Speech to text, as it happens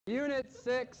Unit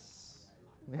 6,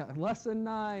 yeah, lesson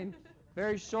 9,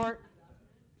 very short.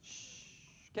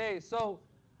 Okay, so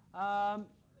I'm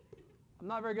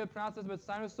not very good at pronouncing this, but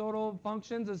sinusoidal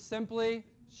functions is simply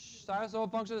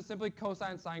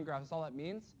cosine sine graphs. That's all that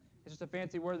means. It's just a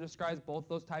fancy word that describes both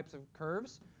those types of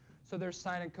curves. So there's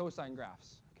sine and cosine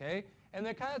graphs. Okay, and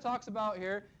it kind of talks about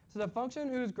here. So the function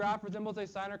whose graph resembles a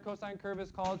sine or cosine curve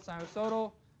is called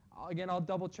sinusoidal. Again, I'll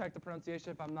double check the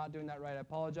pronunciation if I'm not doing that right. I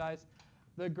apologize.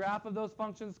 The graph of those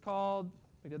functions called,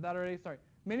 we did that already, sorry.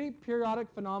 Many periodic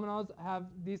phenomena have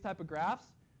these type of graphs.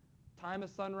 Time of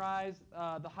sunrise,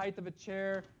 the height of a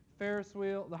chair, Ferris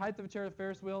wheel, the height of a chair, the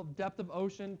Ferris wheel, depth of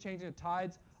ocean, changing of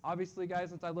tides. Obviously, guys,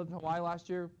 since I lived in Hawaii last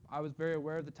year, I was very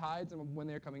aware of the tides and when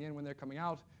they're coming in, when they're coming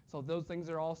out. So those things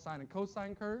are all sine and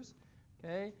cosine curves.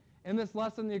 Okay. In this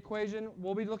lesson, the equation,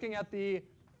 we'll be looking at the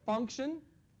function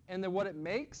and then what it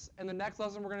makes. And the next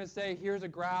lesson, we're going to say, here's a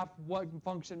graph, what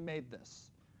function made this.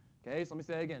 Okay, so let me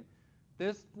say it again.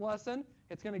 This lesson,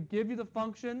 it's going to give you the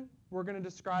function. We're going to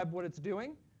describe what it's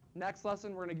doing. Next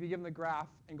lesson, we're going to be given the graph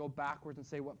and go backwards and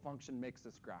say what function makes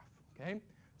this graph. Okay,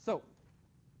 so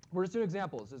we're just doing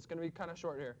examples. It's going to be kind of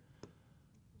short here.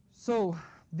 So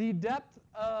the depth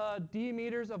d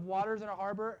meters of waters in a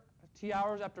harbor t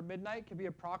hours after midnight can be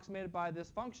approximated by this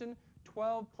function,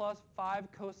 12 plus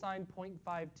 5 cosine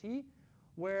 0.5 t,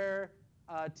 where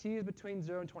t is between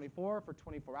 0 and 24 for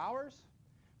 24 hours.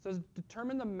 So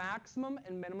determine the maximum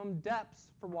and minimum depths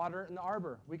for water in the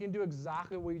arbor. We can do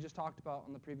exactly what we just talked about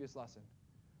on the previous lesson.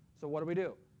 So what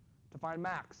do? To find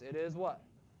max, it is what?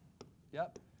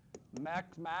 Yep.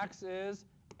 Max is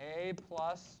A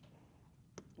plus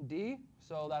D.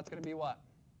 So that's going to be what?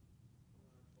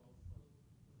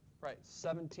 Right,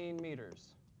 17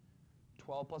 meters.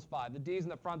 12 plus 5. The D's in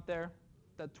the front there.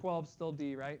 That 12 is still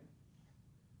D, right?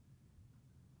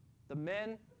 The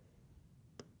min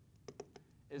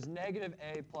is negative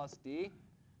A plus D.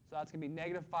 So that's going to be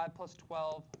negative 5 plus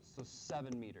 12, so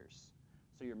 7 meters.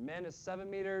 So your min is 7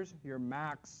 meters. Your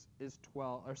max is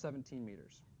 12 or 17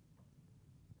 meters.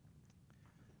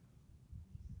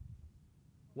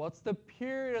 What's the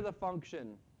period of the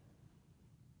function?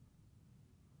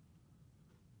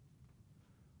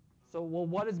 So, well,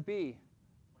 what is B?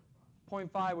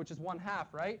 0.5, which is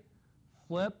 1/2, right?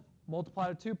 Flip, multiply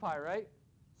to 2 pi, right?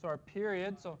 So our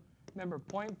period, so remember,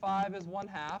 0.5 is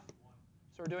 1/2.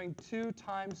 So we're doing 2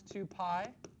 times 2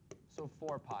 pi, so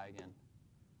 4 pi again,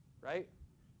 right?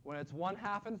 When it's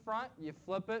 1/2 in front, you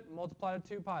flip it, multiply to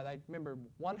 2 pi. Remember,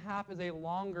 1/2 is a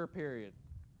longer period.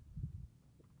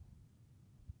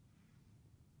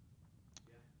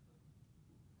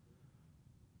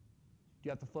 You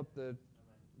have to flip the,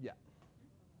 yeah.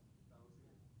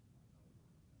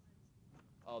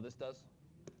 Oh, this does?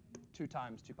 2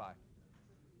 times 2 pi.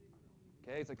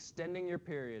 Okay, it's extending your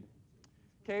period.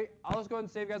 Okay, I'll just go ahead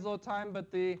and save you guys a little time,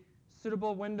 but the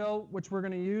suitable window which we're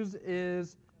going to use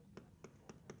is,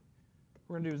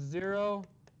 we're going to do 0,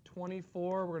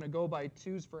 24. We're going to go by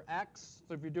 2's for x.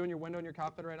 So if you're doing your window in your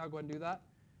calculator right now, go ahead and do that.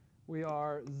 We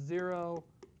are 0,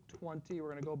 20. We're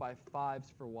going to go by 5's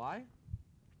for y.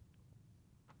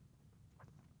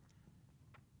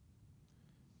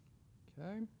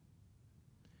 Okay.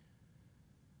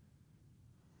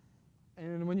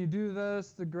 And when you do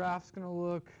this, the graph's going to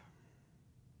look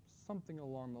something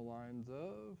along the lines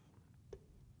of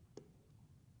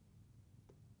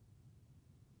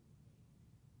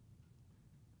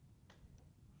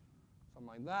something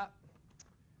like that.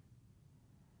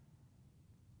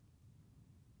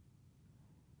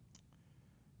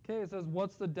 Okay, it says,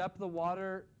 what's the depth of the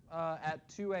water at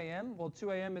 2 a.m.? Well,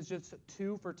 2 a.m. is just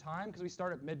 2 for time because we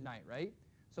start at midnight, right?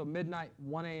 So midnight,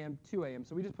 1 a.m., 2 a.m.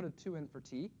 So we just put a 2 in for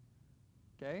t.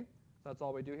 Okay, so that's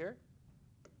all we do here.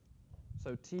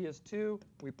 So t is 2.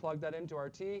 We plug that into our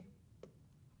t.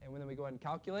 And then we go ahead and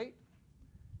calculate.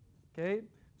 Okay,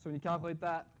 so when you calculate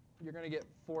that, you're going to get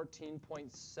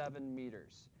 14.7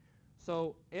 meters.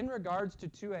 So in regards to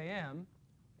 2 a.m.,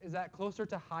 is that closer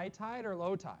to high tide or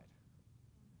low tide?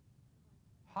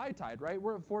 High tide, right?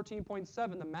 We're at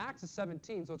 14.7. The max is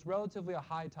 17, so it's relatively a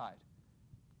high tide,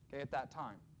 okay, at that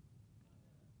time.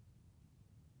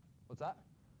 What's that?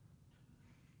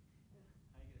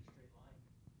 How do you get a straight line?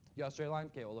 You got a straight line?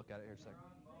 Okay, we'll look at it here in a second.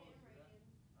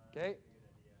 Okay.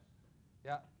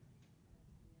 Yeah.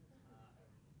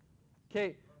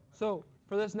 Okay, so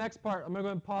for this next part, I'm going to go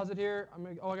ahead and pause it here.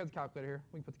 Oh, I got the calculator here.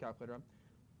 We can put the calculator on.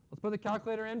 Let's put the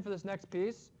calculator in for this next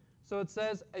piece. So it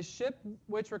says, a ship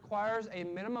which requires a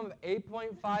minimum of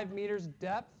 8.5 meters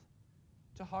depth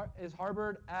is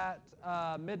harbored at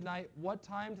midnight. What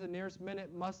time to the nearest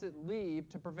minute must it leave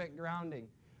to prevent grounding?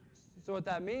 So what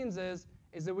that means is,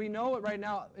 is that we know it right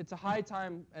now, it's a high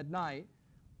time at night.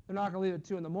 They're not going to leave at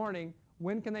 2 in the morning.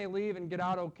 When can they leave and get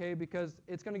out okay? Because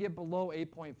it's going to get below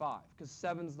 8.5, because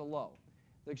 7's the low.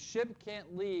 The ship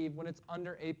can't leave when it's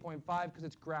under 8.5 because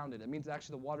it's grounded. It means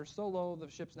actually the water's so low, the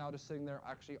ship's now just sitting there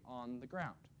actually on the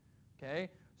ground. Okay?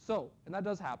 So, and that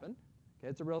does happen. Okay,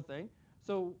 it's a real thing.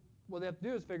 So what they have to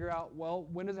do is figure out, well,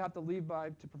 when does it have to leave by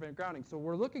to prevent grounding? So what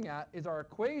we're looking at is our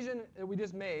equation that we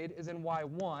just made is in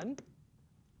y1. The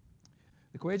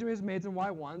equation we just made is in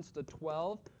y1, so the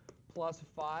 12 plus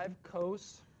 5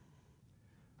 cos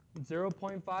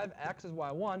 0.5x is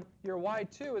y1. Your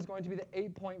y2 is going to be the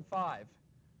 8.5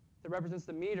 that represents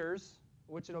the meters,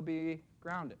 which it'll be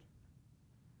grounded.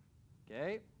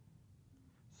 Okay?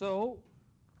 So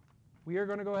we are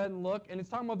going to go ahead and look, and it's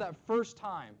talking about that first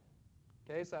time.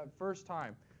 Okay, so that first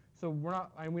time. So we're not,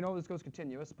 and we know this goes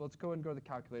continuous, but let's go ahead and go to the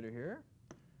calculator here.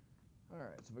 All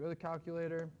right, so if we go to the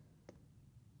calculator,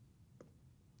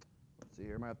 let's see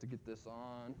here, I might have to get this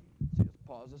on. Let's see, let's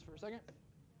pause this for a second.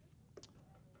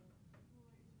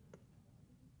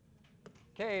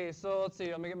 Okay, so let's see,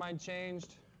 let me get mine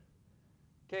changed.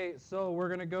 Okay, so we're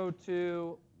going to go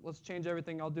to, let's change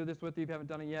everything. I'll do this with you if you haven't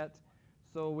done it yet.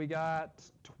 So we got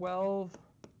 12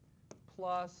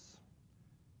 plus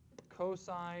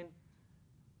cosine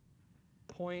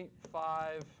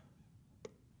 0.5x.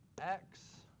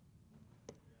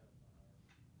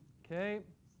 Okay.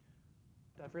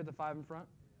 Did I forget the 5 in front?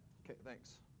 Okay,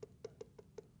 thanks.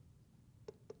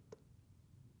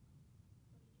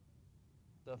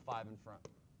 The 5 in front.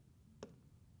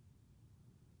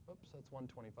 Oops, that's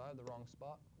 125, the wrong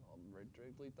spot. I'll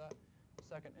delete that.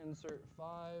 Second insert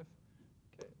 5.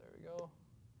 Okay, there we go.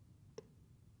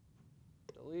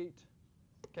 Delete.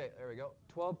 Okay, there we go.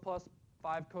 12 plus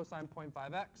 5 cosine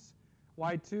 0.5x.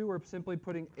 y2, we're simply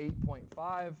putting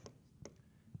 8.5. And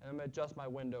I'm going to adjust my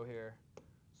window here.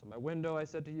 So my window I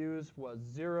said to use was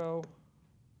 0,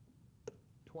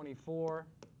 24,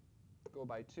 go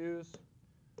by 2's.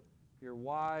 Your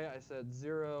y, I said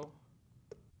 0,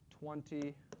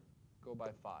 20, go by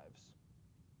 5's.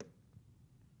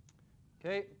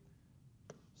 Okay,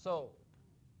 so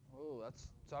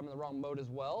I'm in the wrong mode as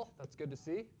well. That's good to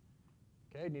see.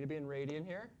 Okay, need to be in radian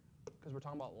here because we're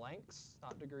talking about lengths,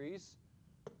 not degrees.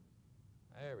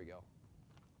 There we go.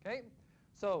 Okay,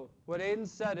 so what Aiden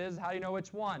said is, how do you know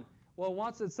which one? Well,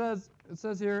 once it says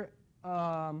here,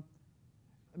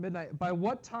 midnight. By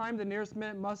what time the nearest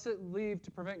minute must it leave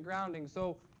to prevent grounding?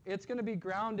 So it's going to be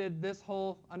grounded this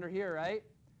whole under here, right?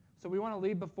 So we want to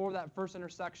leave before that first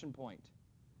intersection point.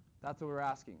 That's what we're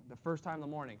asking, the first time in the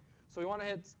morning. So we want to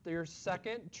hit your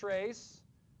second trace,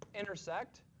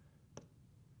 intersect.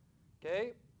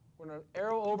 Okay, we're going to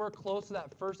arrow over close to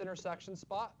that first intersection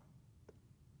spot.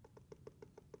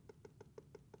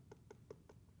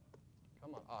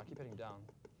 Come on, I keep hitting down.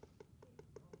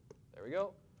 There we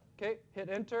go. Okay, hit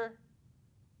enter,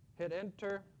 and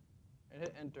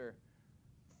hit enter.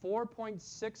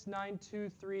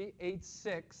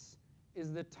 4.692386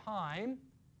 is the time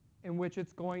in which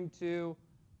it's going to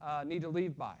need to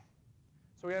leave by.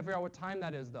 So we have to figure out what time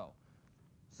that is, though.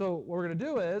 So what we're going to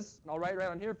do is, and I'll write right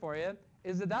on here for you,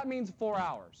 is that means 4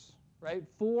 hours, right?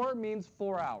 4 means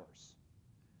 4 hours.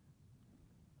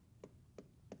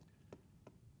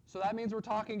 So that means we're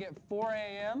talking at 4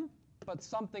 a.m., but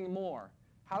something more.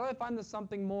 How do I find the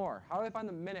something more? How do I find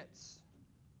the minutes?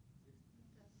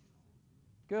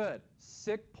 Good.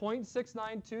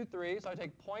 0.6923. So I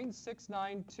take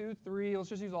 0.6923. Let's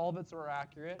just use all of it so we're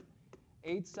accurate.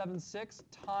 876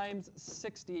 times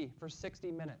 60 for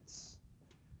 60 minutes.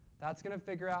 That's going to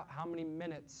figure out how many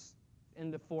minutes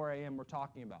into 4 a.m. we're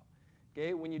talking about.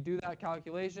 Okay, when you do that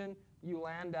calculation, you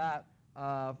land at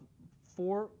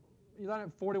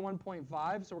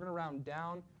 41.5. So we're going to round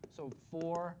down. So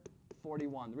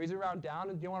 441. The reason we round down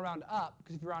is you don't want to round up,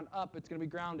 because if you round up, it's going to be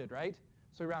grounded, right?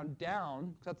 So we round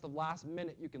down, because that's the last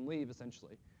minute you can leave,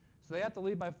 essentially. So they have to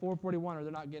leave by 4:41, or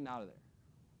they're not getting out of there.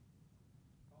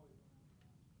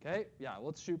 Okay, yeah,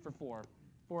 let's shoot for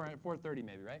 4:30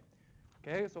 maybe, right?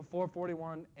 Okay, so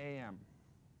 4:41 a.m.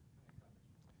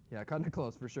 Yeah, cutting it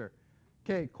close for sure.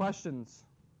 Okay, questions?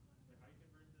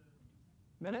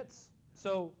 Minutes?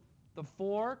 So the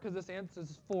 4, because this answer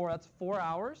is 4, that's 4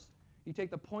 hours. You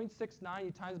take the 0.69,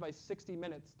 you times by 60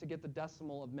 minutes to get the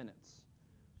decimal of minutes.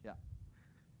 Yeah.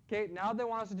 Okay, now what they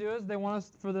want us to do is they want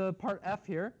us, for the part F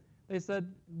here, they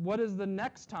said, what is the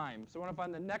next time? So we want to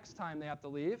find the next time they have to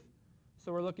leave.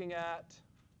 So we're looking at,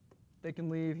 they can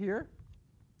leave here.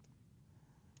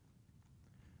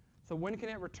 So when can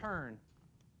it return?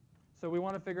 So we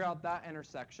want to figure out that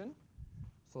intersection.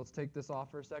 So let's take this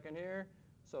off for a second here.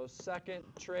 So second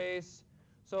trace.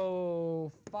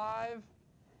 So 5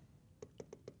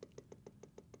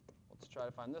 try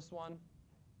to find this one.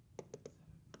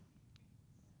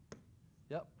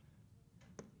 Yep.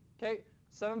 Okay,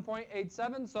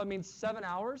 7.87, so it means 7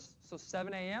 hours, so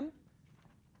 7 a.m.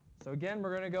 So again,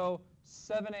 we're going to go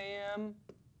 7 a.m.,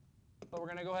 but we're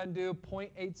going to go ahead and do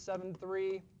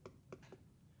 0.873,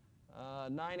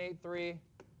 983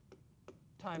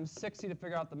 times 60 to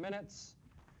figure out the minutes.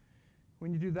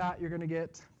 When you do that, you're going to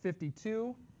get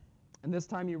 52. And this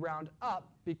time you round up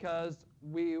because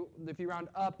if you round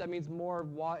up, that means more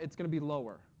it's going to be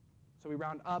lower. So we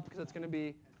round up because it's going to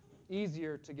be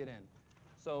easier to get in.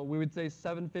 So we would say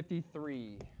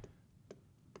 753.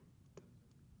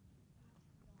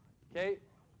 Okay?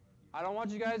 I don't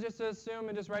want you guys just to assume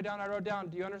and just write down I wrote down.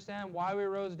 Do you understand why we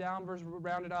rose down versus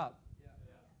rounded up?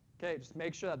 Yeah. Okay, just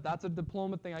make sure that that's a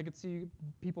diploma thing I could see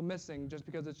people missing just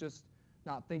because it's just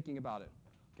not thinking about it.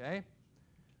 Okay?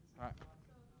 All right.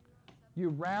 You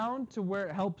round to where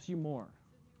it helps you more.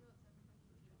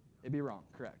 It'd be wrong,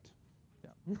 correct.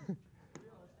 Yeah.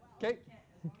 Okay.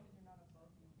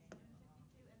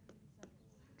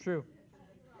 True.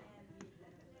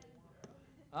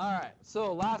 All right,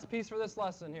 so last piece for this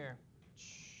lesson here.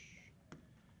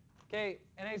 Okay,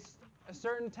 in a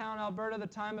certain town, Alberta, the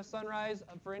time of sunrise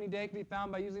for any day can be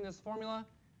found by using this formula.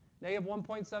 Negative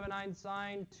 1.79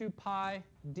 sine 2 pi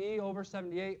d over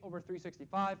 78 over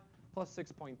 365 plus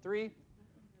 6.3,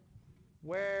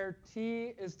 where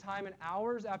t is time in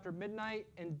hours after midnight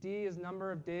and d is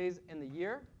number of days in the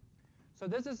year. So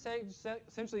this is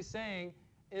essentially saying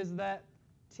is that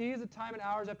t is the time in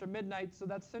hours after midnight, so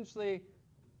that's essentially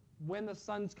when the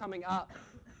sun's coming up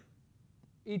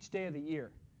each day of the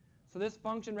year. So this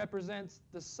function represents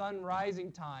the sun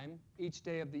rising time each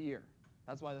day of the year.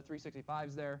 That's why the 365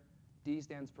 is there. D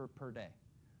stands for per day.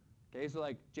 Okay, so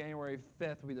like January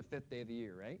 5th will be the 5th day of the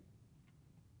year, right?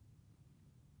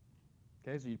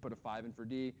 Okay, so you put a 5 in for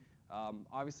D.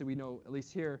 Obviously, we know, at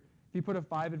least here, if you put a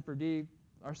 5 in for D,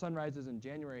 our sunrises in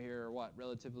January here are what?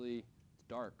 Relatively, it's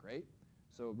dark, right?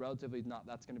 So relatively not,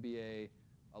 that's going to be a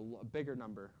bigger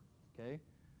number, okay?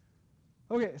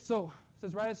 Okay, so it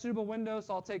says write a suitable window,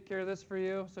 so I'll take care of this for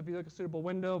you. So if you look at a suitable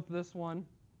window for this one,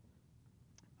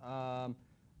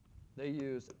 they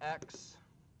use X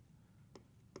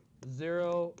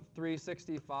 0,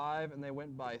 365, and they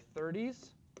went by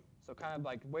 30s. So kind of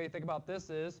like the way you think about this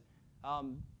is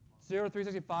 0 to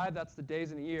 365, that's the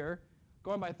days in a year.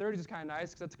 Going by 30s is kind of nice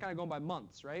because that's kind of going by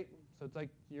months, right? So it's like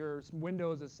your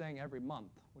windows is saying every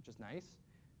month, which is nice,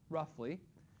 roughly.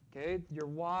 Okay, your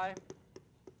Y,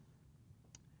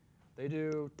 they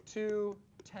do 2,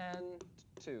 10,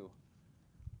 2.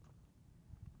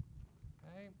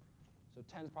 Okay, so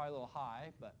 10 is probably a little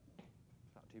high, but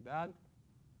not too bad.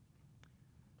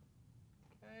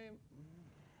 Okay.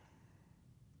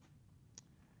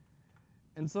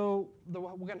 And so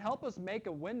what can help us make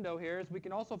a window here is we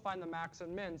can also find the max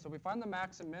and min. So if we find the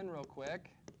max and min real quick,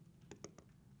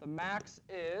 the max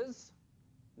is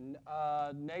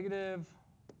negative,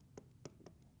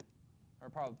 or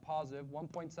probably positive,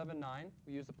 1.79.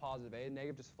 We use the positive A.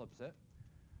 Negative just flips it.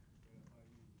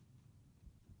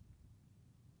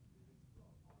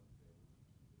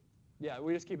 Yeah,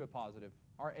 we just keep it positive.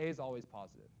 Our A is always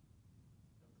positive.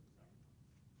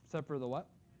 Except for the what?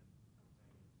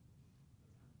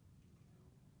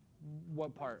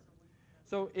 What part?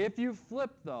 So if you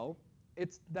flip, though,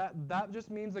 it's that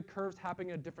just means the curve's happening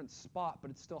in a different spot,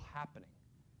 but it's still happening.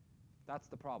 That's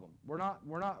the problem. We're not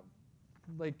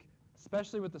like,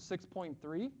 especially with the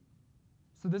 6.3.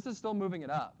 So this is still moving it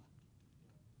up.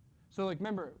 So like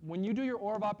remember, when you do your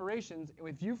order of operations,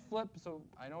 if you flip, so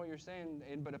I know what you're saying,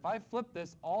 but if I flip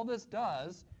this, all this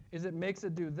does is it makes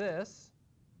it do this.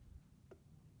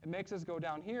 It makes us go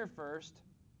down here first,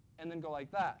 and then go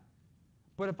like that.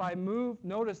 But if I move,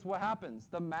 notice what happens.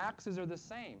 The maxes are the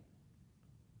same.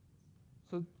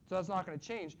 So that's not going to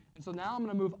change. And so now I'm going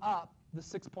to move up the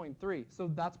 6.3. So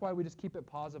that's why we just keep it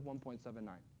positive 1.79.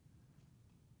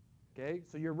 Okay,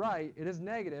 so you're right. It is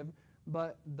negative,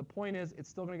 but the point is it's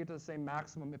still going to get to the same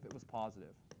maximum if it was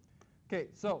positive. Okay,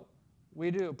 so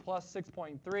we do plus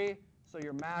 6.3. So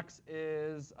your max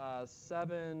is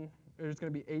 7. It's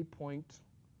going to be 8.09.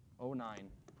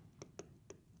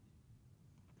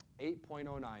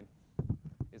 8.09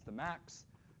 is the max.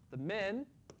 The min,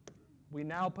 we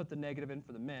now put the negative in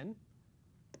for the min.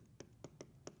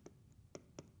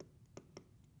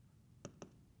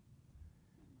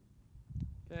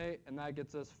 Okay, and that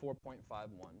gets us 4.51.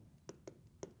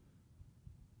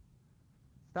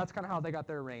 That's kind of how they got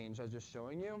their range I was just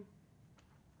showing you.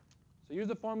 So use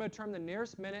the formula to determine the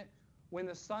nearest minute when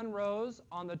the sun rose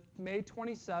on the May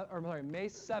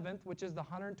 7th, which is the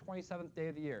 127th day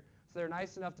of the year. So they're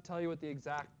nice enough to tell you what the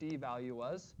exact D value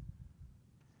was.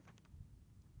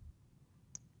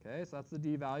 Okay, so that's the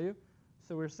d value.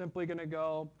 So we're simply going to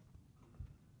go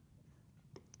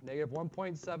negative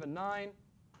 1.79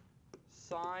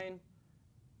 sine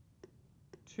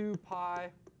 2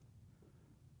 pi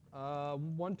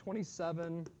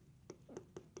 127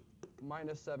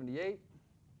 minus 78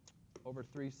 over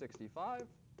 365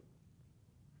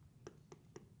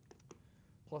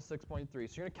 plus 6.3. So you're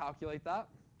going to calculate that.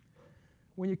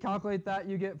 When you calculate that,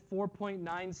 you get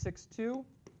 4.962.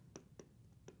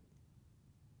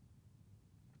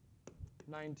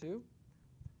 92.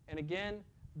 And again,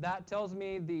 that tells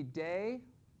me the day,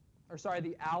 or sorry,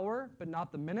 the hour, but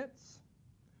not the minutes.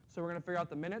 So we're going to figure out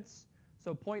the minutes.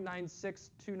 So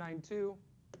 0.96292,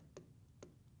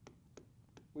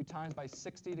 we times by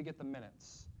 60 to get the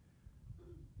minutes,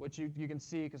 which you can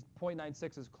see because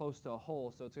 0.96 is close to a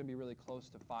whole, so it's going to be really close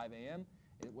to 5 a.m.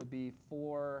 It would be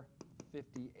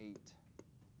 4:58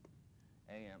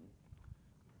 a.m.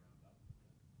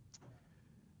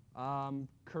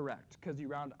 Correct, because you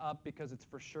round up because it's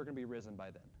for sure going to be risen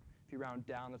by then. If you round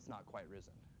down, it's not quite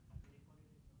risen.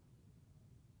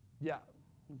 Yeah.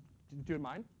 Do you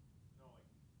mind? No, like,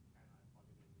 can I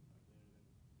plug it in like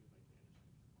later than do like the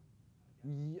intersection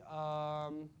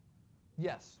point?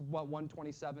 Yes. What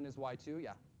 127 is y2?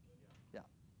 Yeah. Yeah.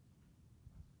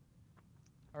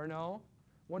 Or no,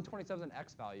 127 is an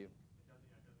x value. It doesn't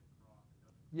cross.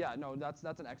 Yeah, no, that's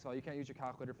an x value. You can't use your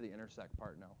calculator for the intersect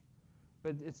part, no.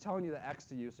 But it's telling you the x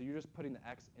to use, so you're just putting the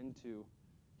x into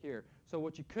here. So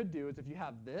what you could do is if you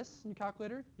have this in your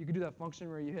calculator, you could do that function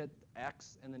where you hit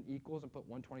x and then equals and put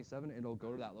 127, and it'll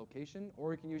go to that location.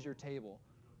 Or you can use your table.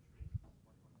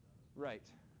 Right.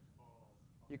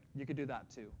 You could do that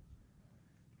too.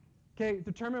 Okay,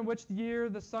 determine which year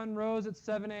the sun rose at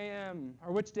 7 a.m.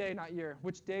 Or which day, not year.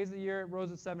 Which days of the year it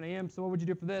rose at 7 a.m. So what would you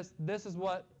do for this? This is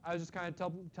what I was just kind of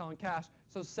telling Cash.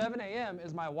 So 7 a.m.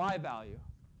 is my y value.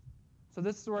 So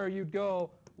this is where you'd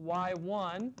go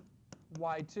y1,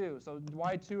 y2. So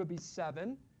y2 would be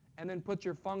 7, and then put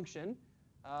your function,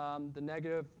 the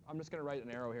negative. I'm just going to write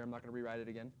an arrow here. I'm not going to rewrite it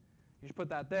again. You should put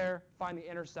that there. Find the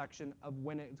intersection of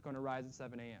when it's going to rise at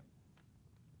 7 a.m.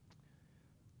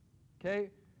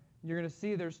 Okay, you're going to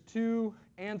see there's two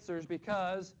answers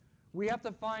because we have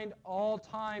to find all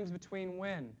times between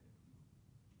when.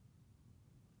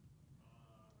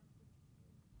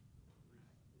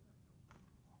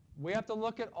 We have to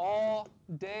look at all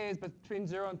days between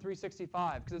 0 and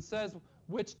 365 because it says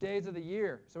which days of the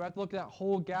year. So we have to look at that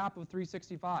whole gap of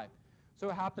 365. So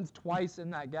it happens twice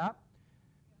in that gap.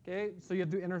 Okay, so you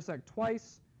have to intersect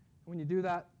twice. When you do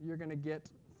that, you're going to get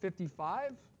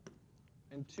 55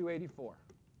 and 284.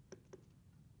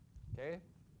 Okay, if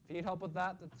you need help with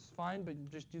that, that's fine, but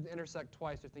just do the intersect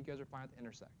twice. I think you guys are fine with the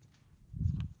intersect.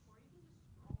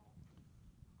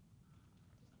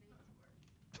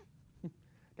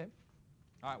 Okay,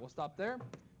 all right, we'll stop there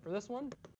for this one.